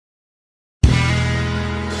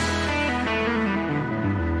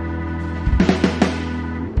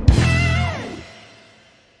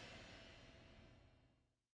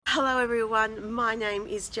everyone, my name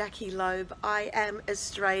is Jackie Loeb. I am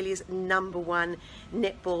Australia's #1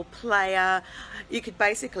 netball player. You could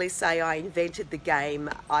basically say I invented the game.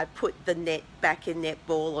 I put the net back in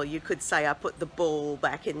netball, or you could say I put the ball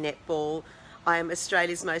back in netball. I am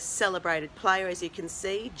Australia's most celebrated player, as you can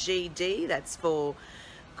see, GD, that's for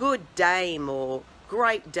good dame or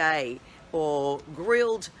great day or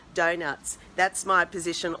grilled donuts. That's my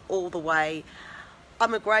position all the way.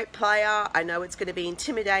 I'm a great player. I know it's going to be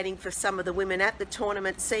intimidating for some of the women at the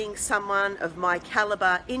tournament seeing someone of my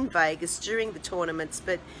caliber in Vegas during the tournaments,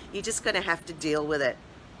 but you're just going to have to deal with it.